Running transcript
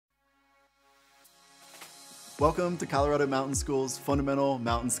Welcome to Colorado Mountain School's Fundamental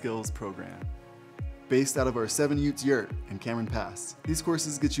Mountain Skills program. Based out of our 7 Utes yurt in Cameron Pass, these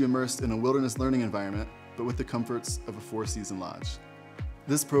courses get you immersed in a wilderness learning environment, but with the comforts of a 4-season lodge.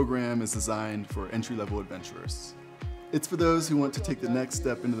 This program is designed for entry-level adventurers. It's for those who want to take the next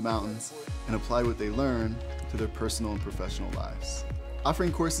step into the mountains and apply what they learn to their personal and professional lives.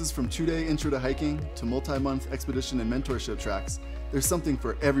 Offering courses from 2-day intro to hiking to multi-month expedition and mentorship tracks, there's something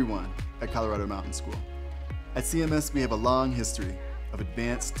for everyone at Colorado Mountain School. At CMS, we have a long history of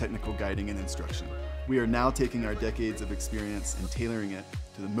advanced technical guiding and instruction. We are now taking our decades of experience and tailoring it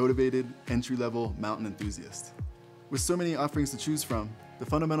to the motivated, entry-level mountain enthusiast. With so many offerings to choose from, the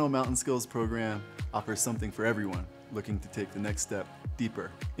Fundamental Mountain Skills program offers something for everyone looking to take the next step deeper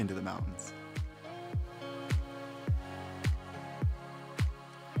into the mountains.